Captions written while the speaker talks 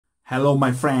Hello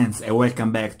my friends and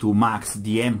welcome back to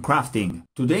maxdmcrafting.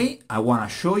 Today I want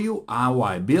to show you how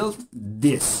I built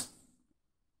this.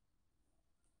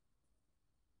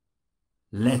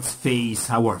 Let's face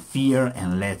our fear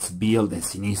and let's build a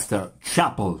sinister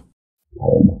chapel.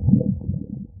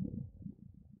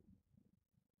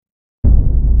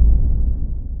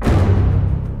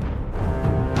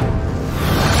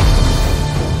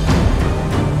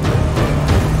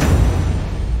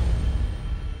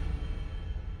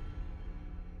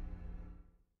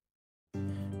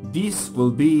 This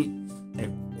will be a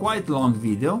quite long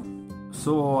video,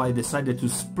 so I decided to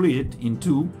split it in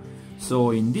two.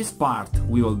 So in this part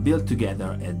we will build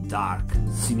together a dark,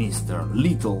 sinister,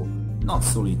 little, not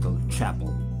so little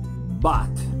chapel.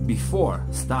 But before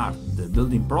start the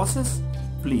building process,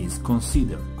 please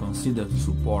consider to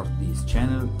support this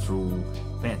channel through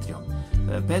Patreon.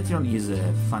 Patreon is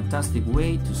a fantastic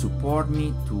way to support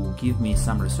me, to give me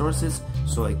some resources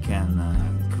so I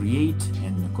can create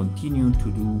and continue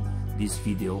to do this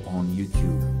video on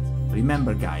YouTube.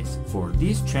 Remember guys, for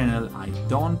this channel I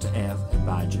don't have a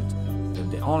budget.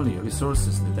 The only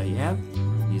resources that I have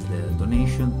is the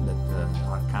donation that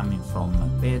are coming from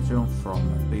Patreon, from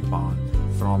PayPal,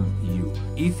 from you.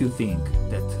 If you think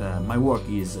that my work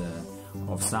is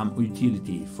of some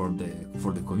utility for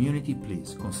the community,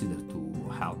 please consider to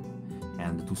help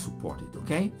and to support it,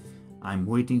 okay? I'm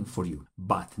waiting for you.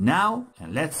 But now,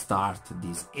 let's start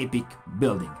this epic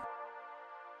building.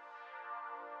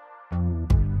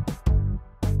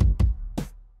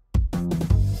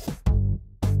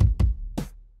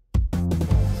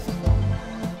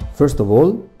 First of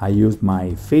all, I used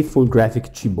my faithful graphic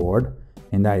chipboard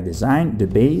and I designed the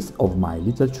base of my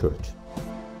little church.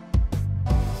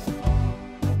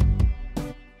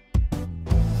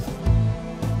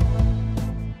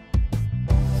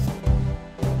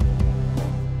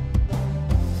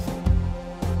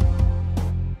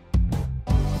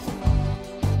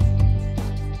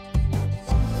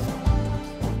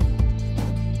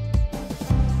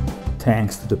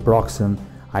 Thanks to the Proxen,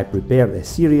 I prepared a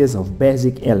series of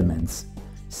basic elements,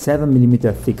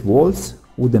 7mm thick walls,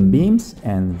 wooden beams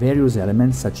and various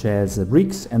elements such as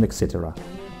bricks and etc.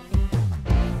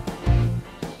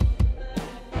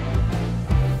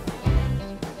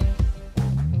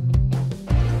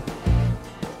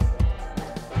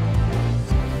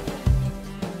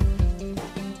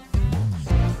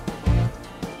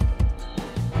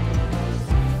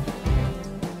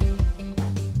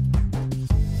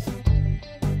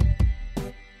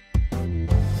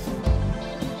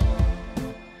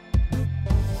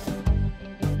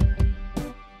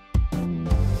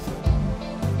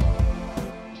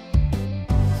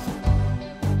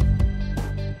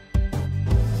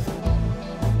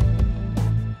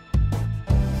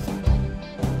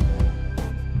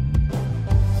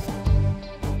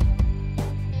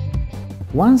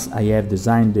 Once I have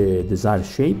designed the desired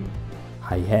shape,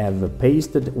 I have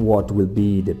pasted what will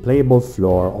be the playable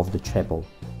floor of the chapel.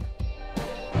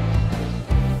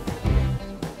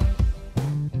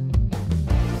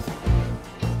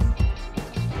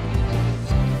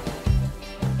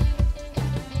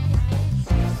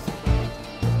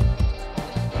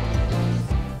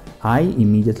 I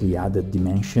immediately added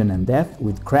dimension and depth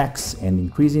with cracks and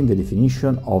increasing the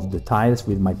definition of the tiles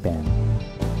with my pen.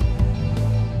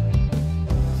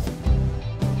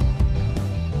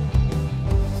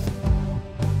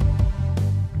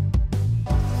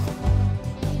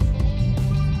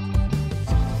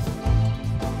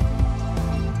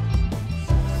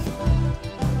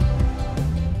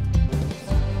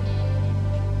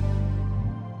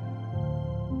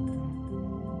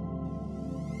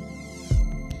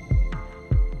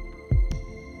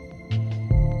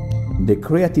 The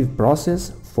creative process,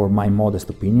 for my modest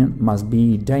opinion, must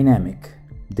be dynamic.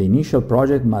 The initial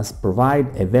project must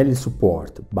provide a valid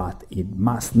support, but it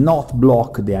must not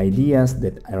block the ideas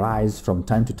that arise from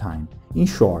time to time. In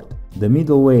short, the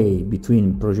middle way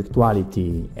between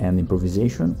projectuality and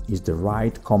improvisation is the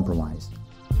right compromise.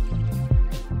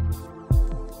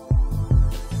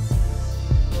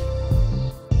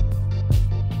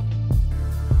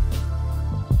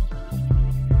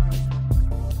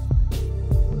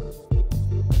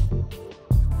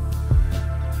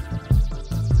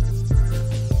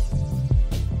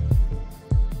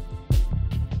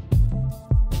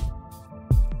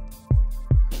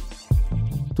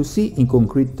 To see in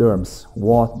concrete terms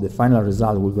what the final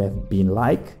result would have been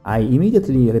like, I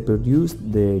immediately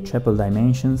reproduced the chapel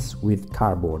dimensions with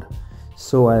cardboard,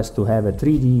 so as to have a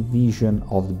 3D vision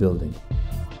of the building.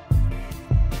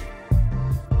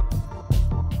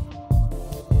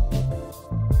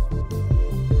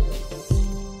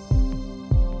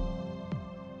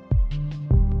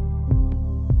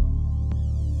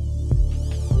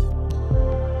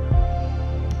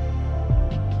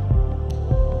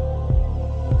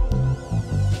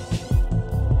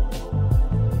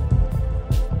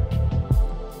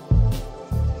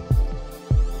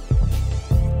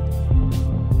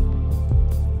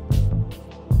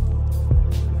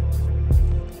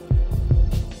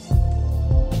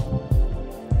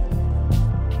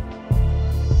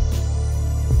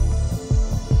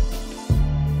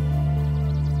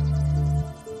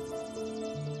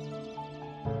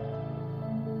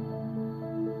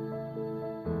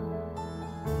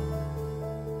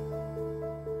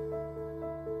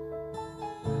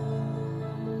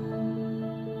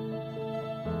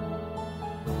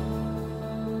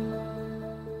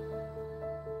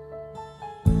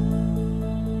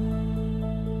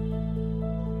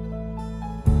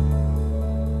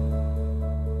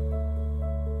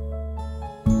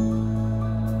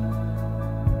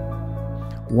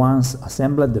 Once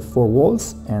assembled the 4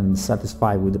 walls and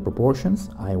satisfied with the proportions,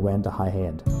 I went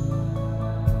ahead.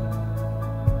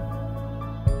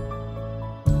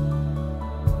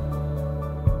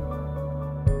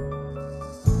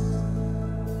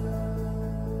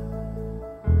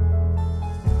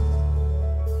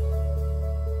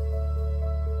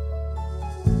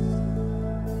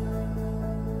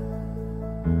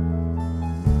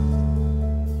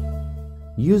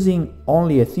 Using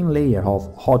only a thin layer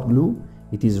of hot glue,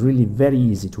 it is really very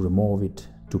easy to remove it,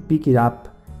 to pick it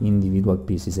up individual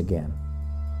pieces again.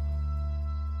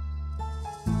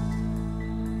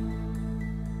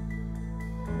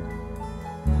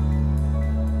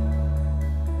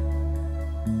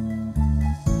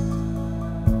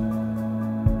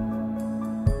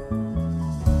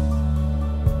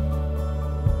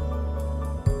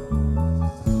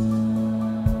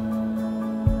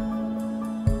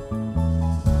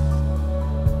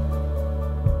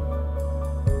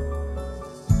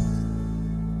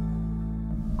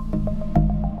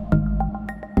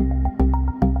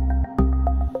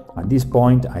 At this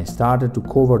point I started to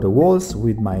cover the walls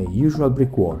with my usual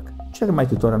brickwork. Check my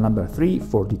tutorial number 3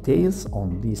 for details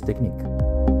on this technique.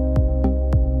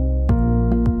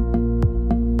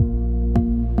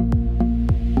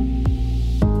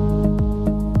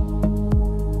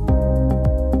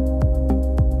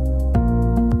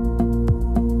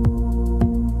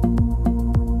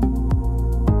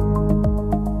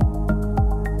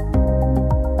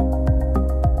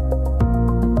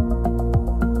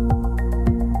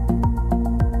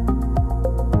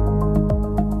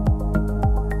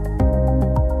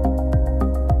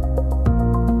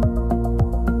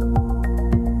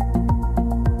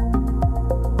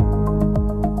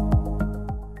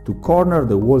 To corner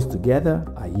the walls together,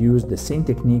 I used the same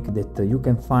technique that you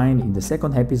can find in the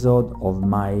second episode of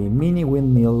my mini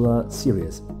windmill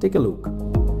series. Take a look.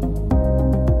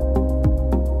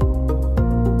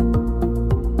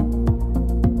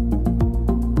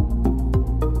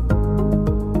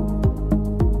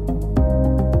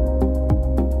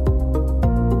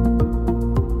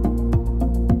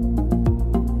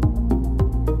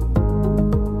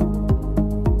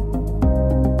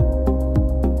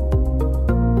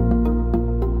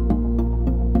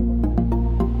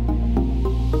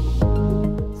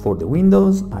 For the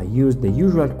windows, I used the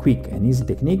usual quick and easy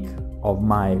technique of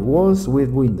my walls with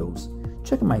windows.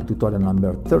 Check my tutorial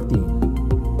number 13.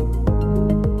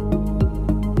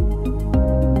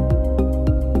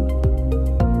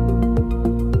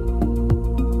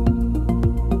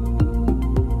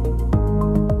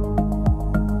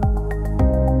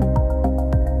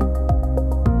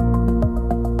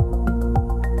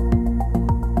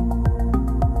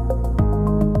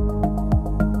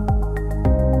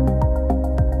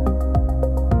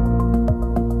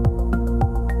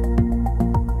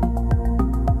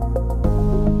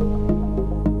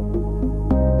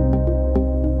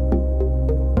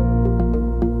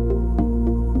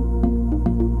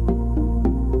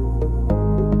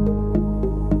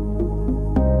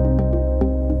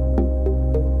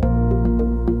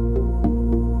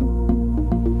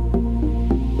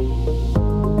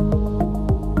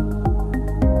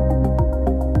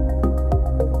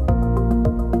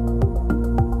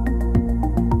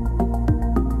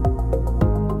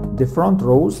 The front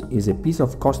rose is a piece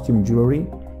of costume jewelry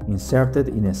inserted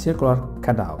in a circular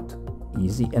cutout,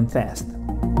 easy and fast.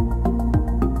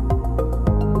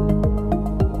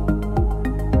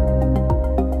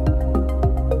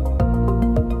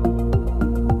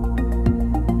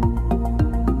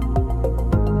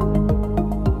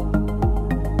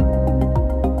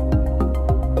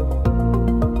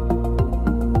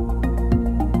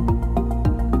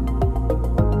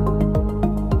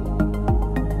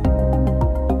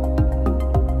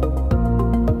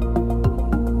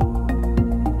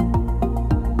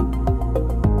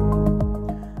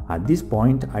 At this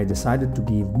point I decided to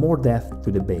give more depth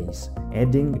to the base,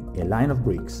 adding a line of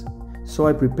bricks. So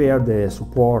I prepared the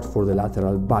support for the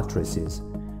lateral buttresses,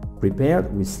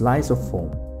 prepared with slices of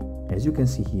foam, as you can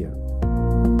see here.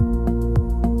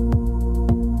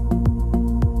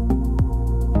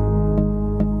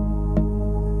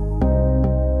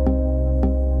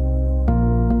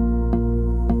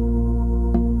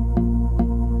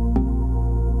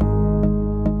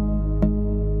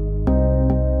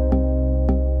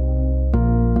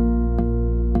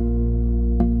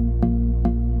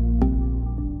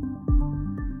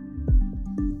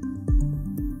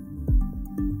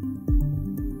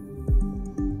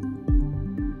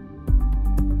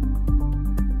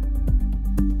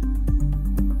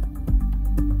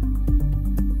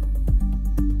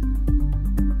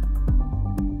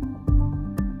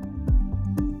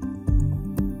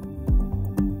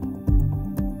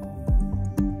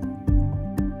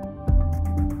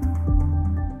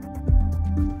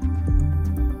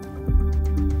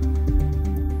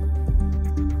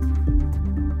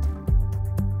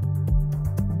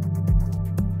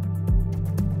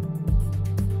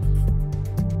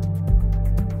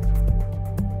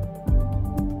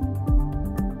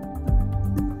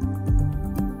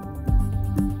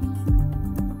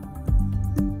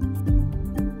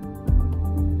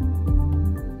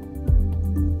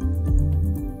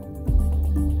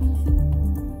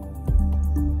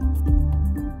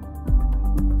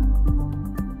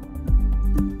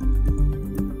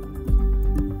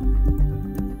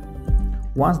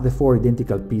 Once the 4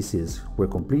 identical pieces were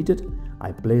completed,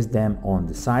 I placed them on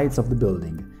the sides of the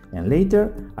building, and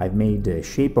later I've made the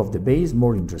shape of the base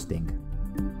more interesting.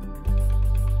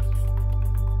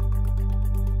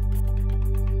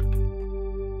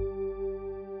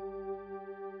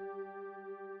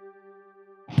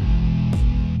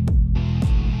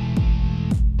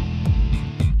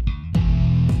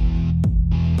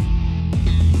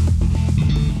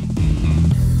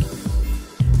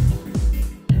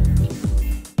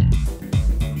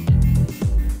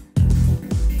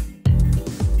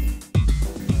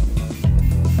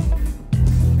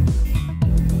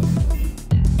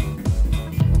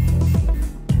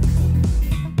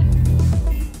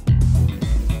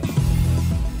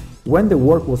 When the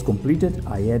work was completed,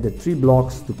 I added 3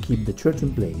 blocks to keep the church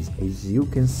in place, as you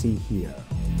can see here.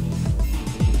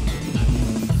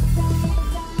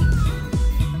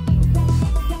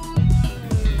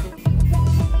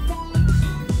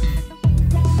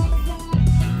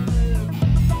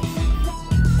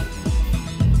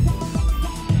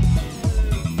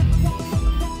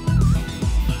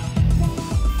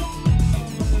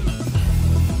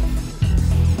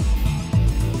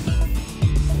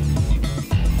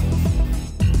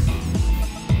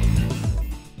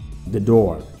 The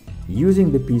door.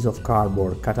 Using the piece of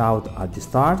cardboard cut out at the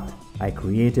start, I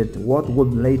created what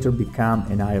would later become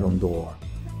an iron door.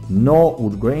 No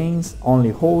wood grains,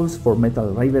 only holes for metal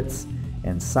rivets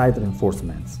and side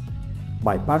reinforcements.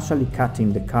 By partially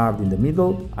cutting the card in the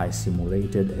middle, I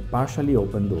simulated a partially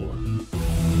open door.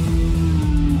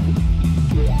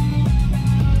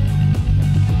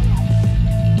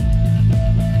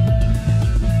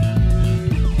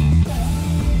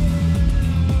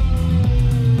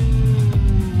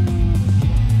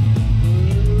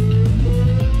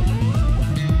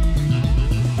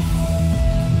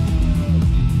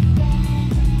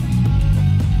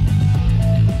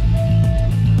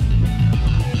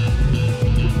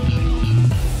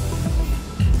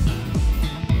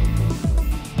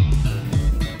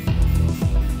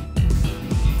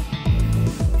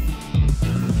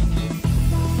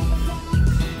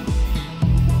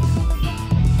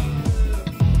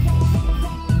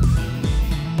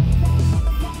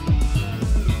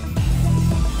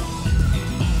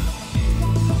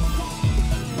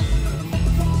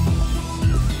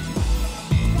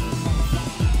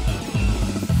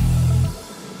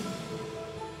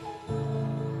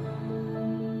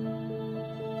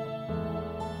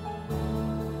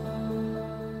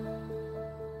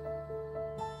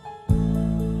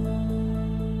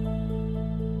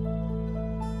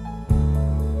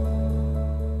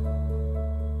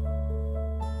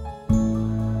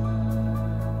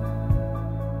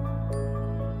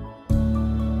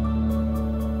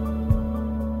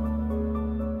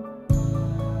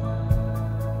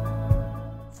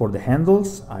 For the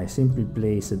handles, I simply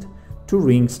placed 2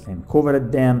 rings and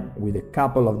covered them with a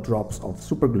couple of drops of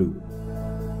super glue.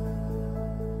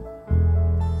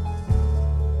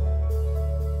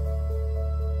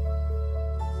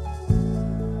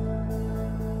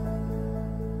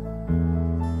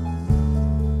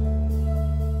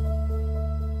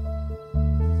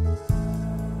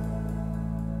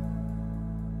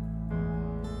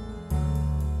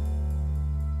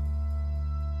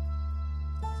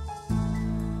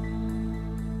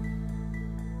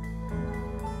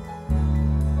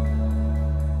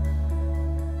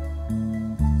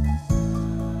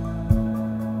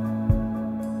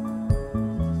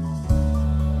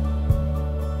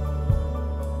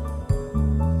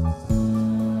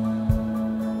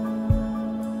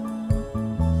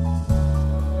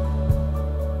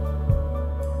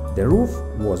 The roof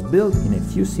was built in a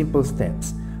few simple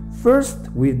steps,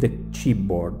 first with the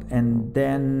chipboard and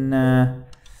then...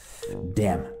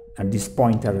 damn, at this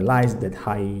point I realized that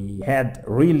I had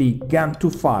really gone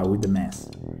too far with the mess.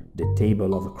 The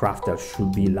table of a crafter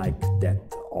should be like that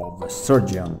of a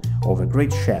surgeon, of a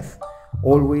great chef,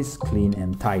 always clean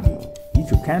and tidy. If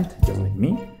you can't, just like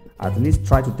me, at least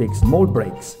try to take small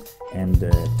breaks and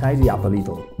tidy up a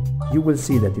little. You will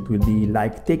see that it will be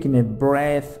like taking a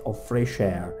breath of fresh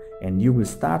air, and you will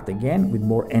start again with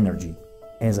more energy.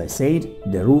 As I said,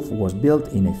 the roof was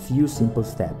built in a few simple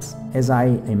steps, as I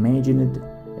imagined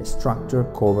a structure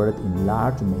covered in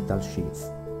large metal sheets.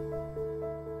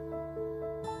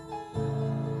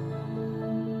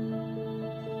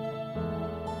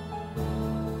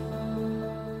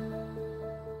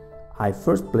 I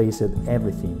first placed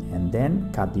everything and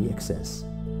then cut the excess.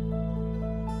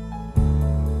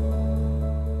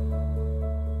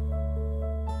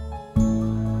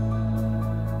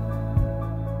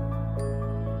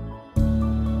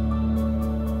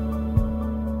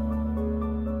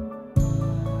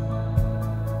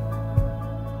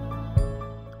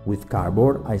 With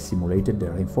cardboard, I simulated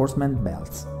the reinforcement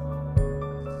belts.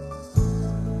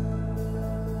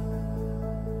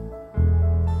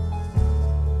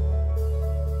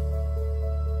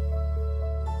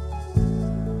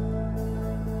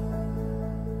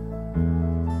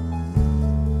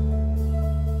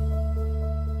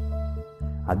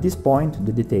 At this point,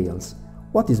 the details.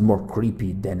 What is more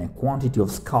creepy than a quantity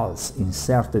of skulls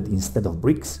inserted instead of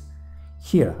bricks?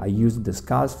 Here I used the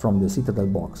skulls from the Citadel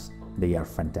box. They are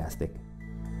fantastic.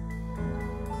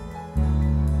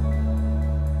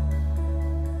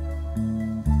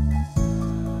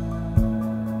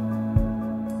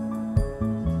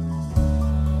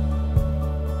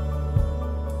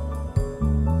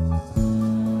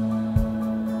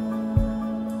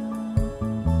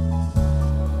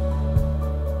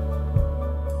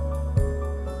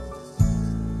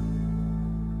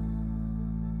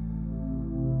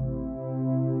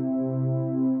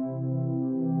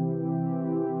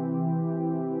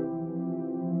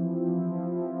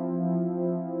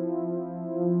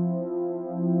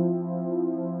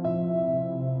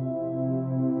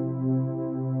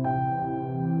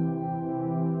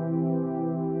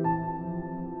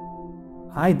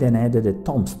 I then added a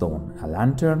tombstone, a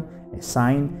lantern, a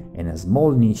sign and a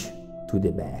small niche to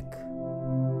the back.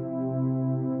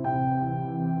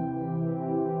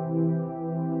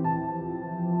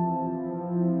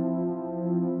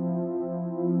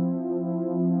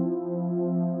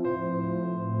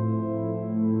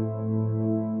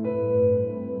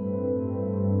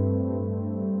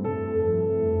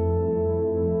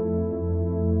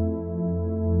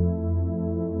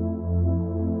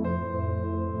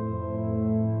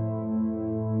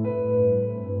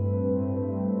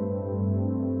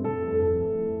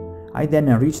 I then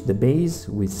enriched the base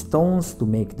with stones to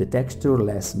make the texture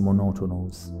less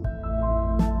monotonous.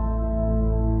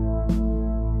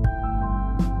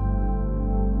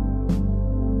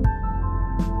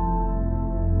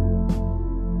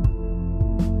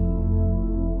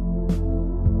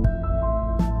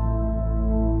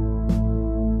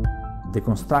 The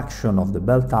construction of the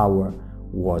bell tower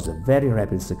was a very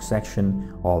rapid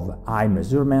succession of eye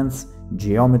measurements,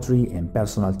 geometry and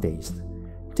personal taste.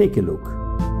 Take a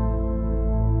look.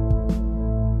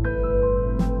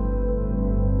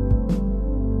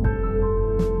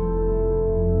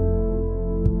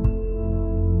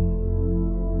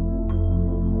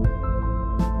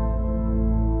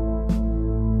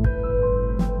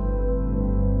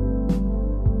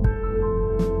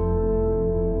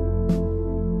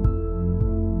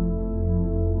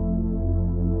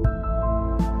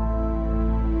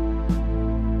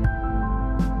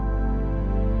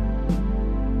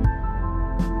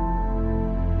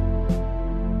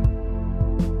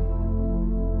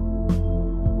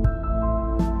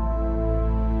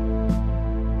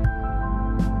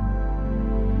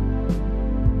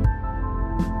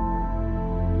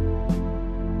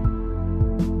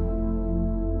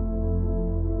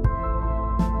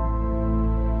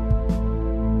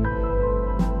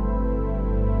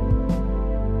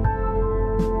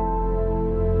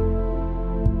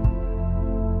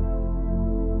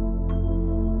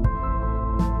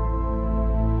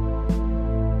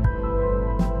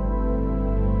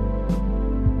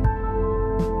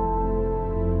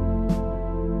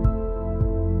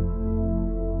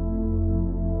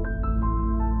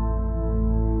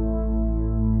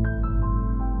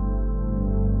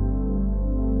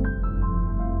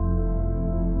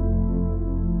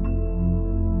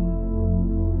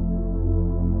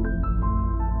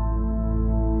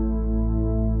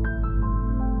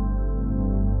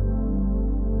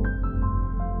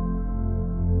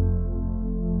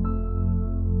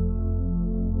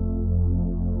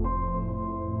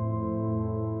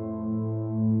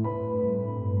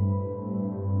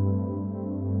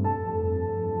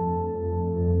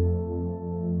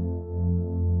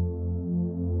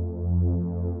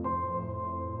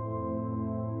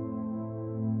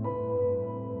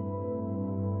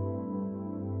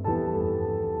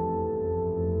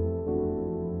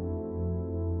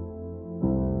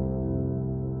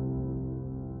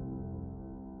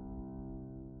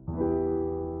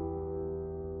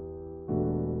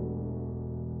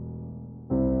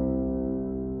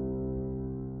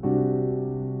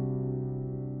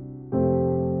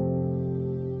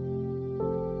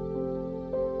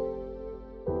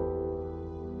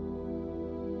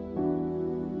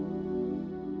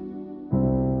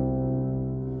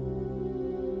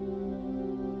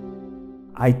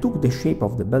 I took the shape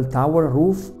of the bell tower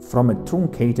roof from a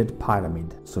truncated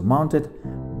pyramid, surmounted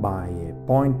by a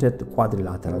pointed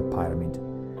quadrilateral pyramid.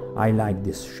 I like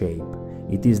this shape.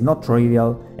 It is not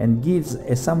trivial and gives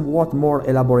a somewhat more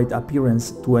elaborate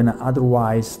appearance to an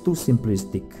otherwise too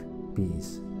simplistic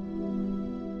piece.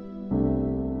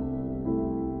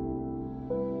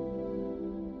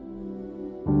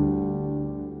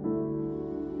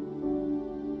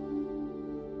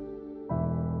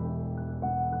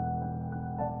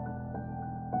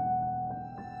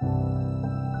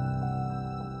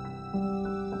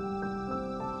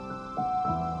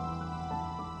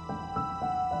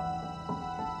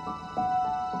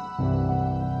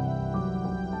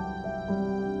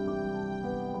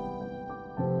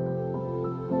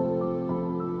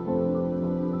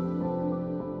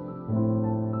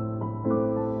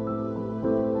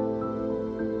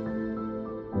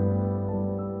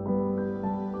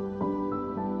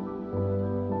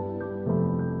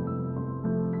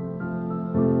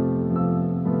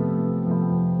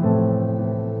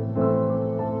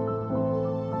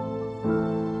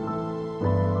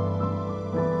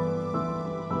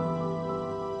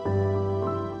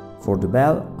 For the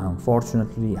bell,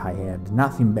 unfortunately, I had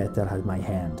nothing better at my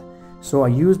hand, so I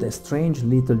used a strange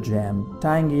little gem,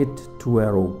 tying it to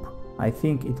a rope. I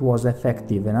think it was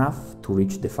effective enough to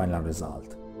reach the final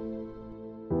result.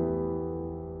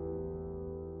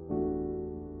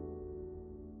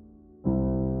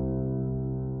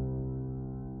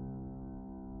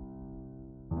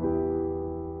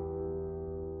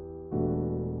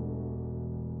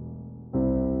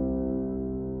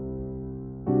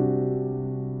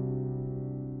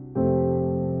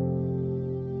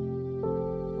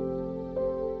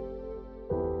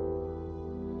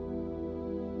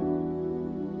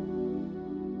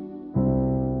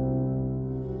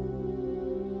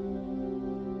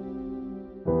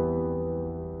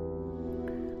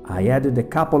 I added a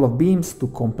couple of beams to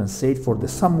compensate for the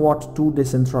somewhat too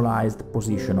decentralized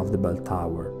position of the bell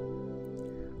tower.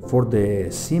 For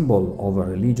the symbol of a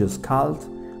religious cult,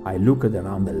 I looked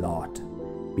around a lot,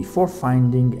 before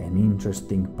finding an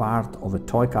interesting part of a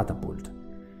toy catapult.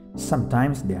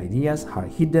 Sometimes the ideas are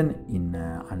hidden in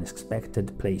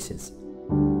unexpected places.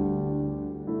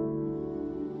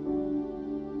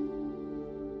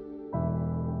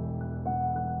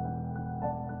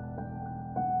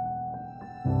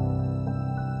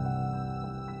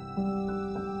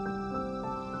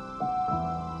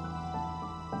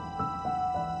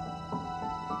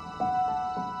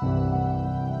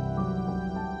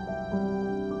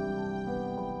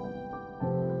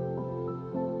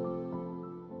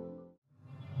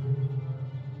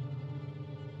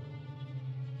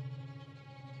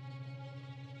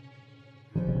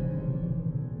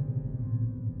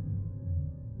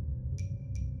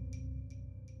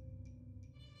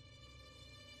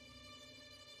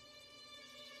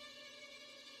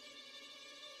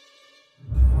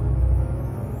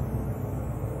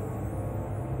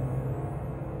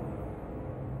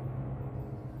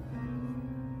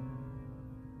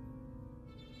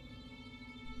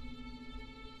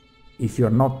 If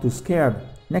you're not too scared,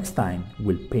 next time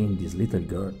we'll paint this little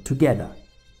girl together.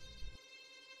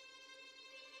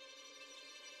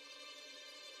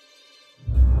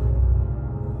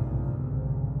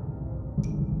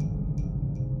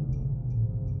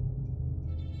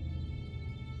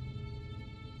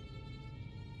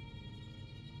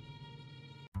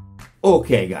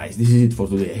 Okay guys, this is it for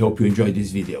today. I hope you enjoyed this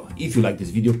video. If you like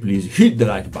this video, please hit the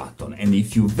like button, and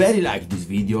if you very like this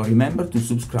video, remember to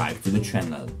subscribe to the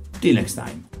channel. Till next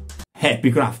time,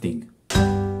 happy crafting!